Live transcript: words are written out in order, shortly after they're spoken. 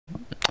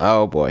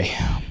Oh boy.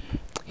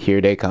 Here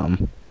they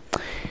come.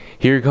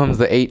 Here comes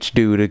the H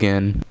dude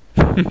again.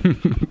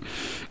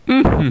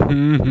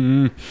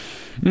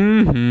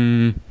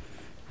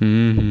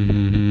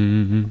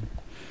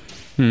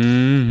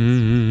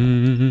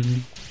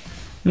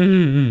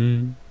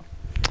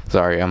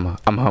 Sorry, I'm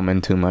humming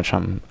too much.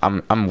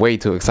 I'm way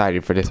too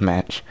excited for this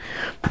match.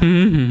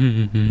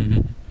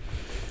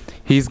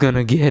 He's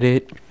gonna get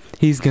it.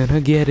 He's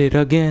gonna get it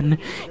again.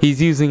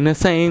 He's using the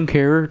same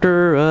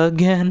character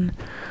again.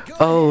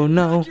 Oh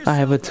no, I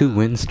have a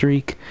 2-win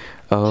streak.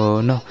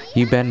 Oh no,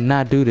 you better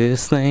not do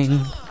this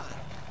thing.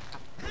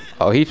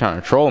 Oh, he's trying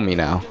to troll me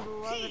now.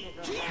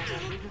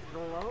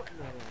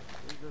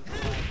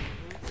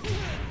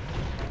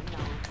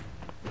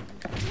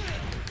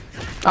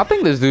 I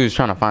think this dude's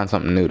trying to find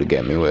something new to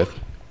get me with.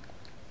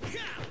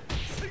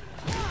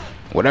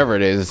 Whatever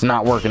it is, it's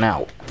not working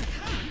out.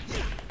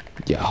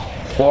 You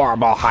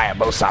horrible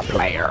Hayabusa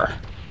player.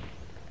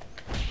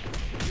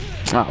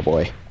 Oh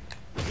boy.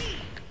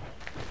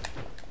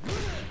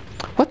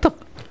 What the?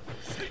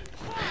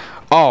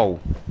 Oh.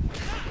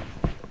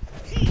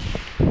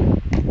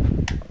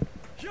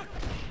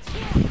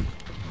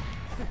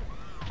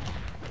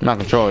 My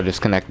controller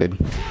disconnected.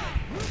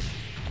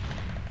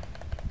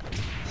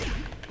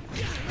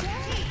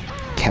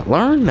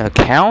 Learn the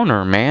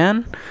counter,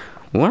 man.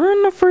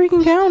 Learn the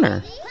freaking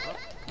counter.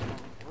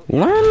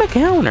 Learn the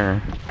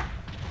counter.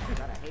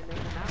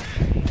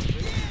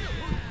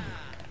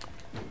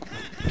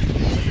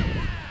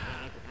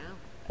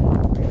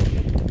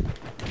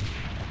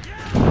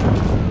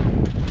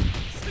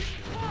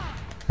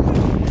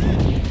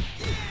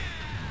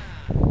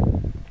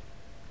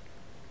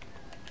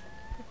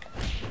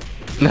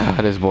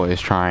 Nah, this boy is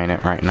trying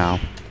it right now.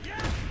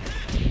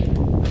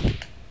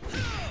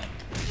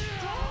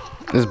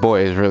 This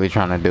boy is really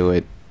trying to do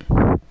it.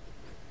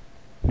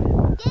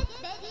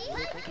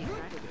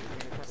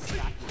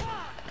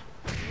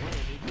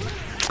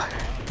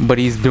 But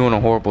he's doing a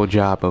horrible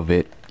job of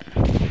it.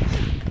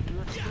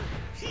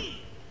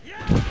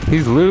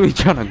 He's literally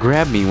trying to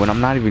grab me when I'm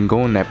not even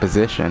going in that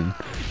position.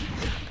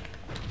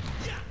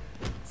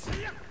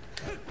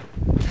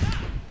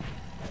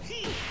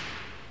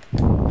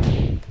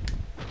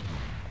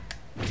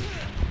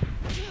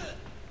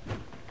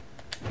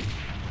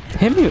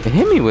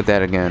 Hit me with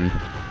that again.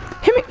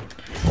 Hit me.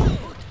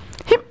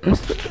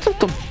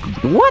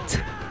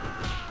 What?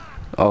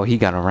 Oh, he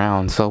got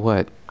around. So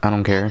what? I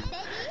don't care.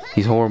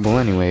 He's horrible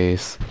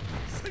anyways.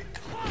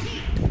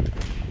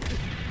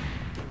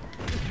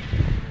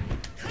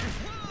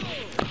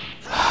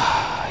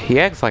 He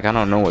acts like I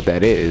don't know what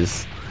that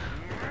is.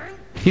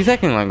 He's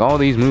acting like all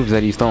these moves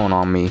that he's throwing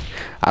on me,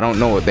 I don't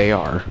know what they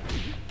are.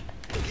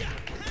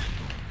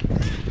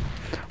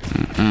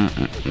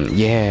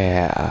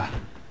 Yeah.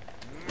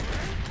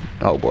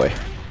 Oh boy.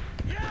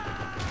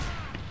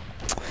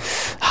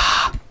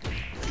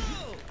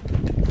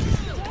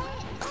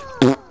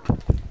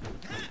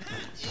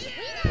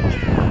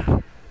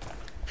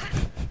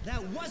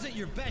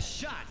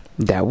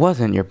 That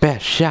wasn't your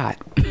best shot.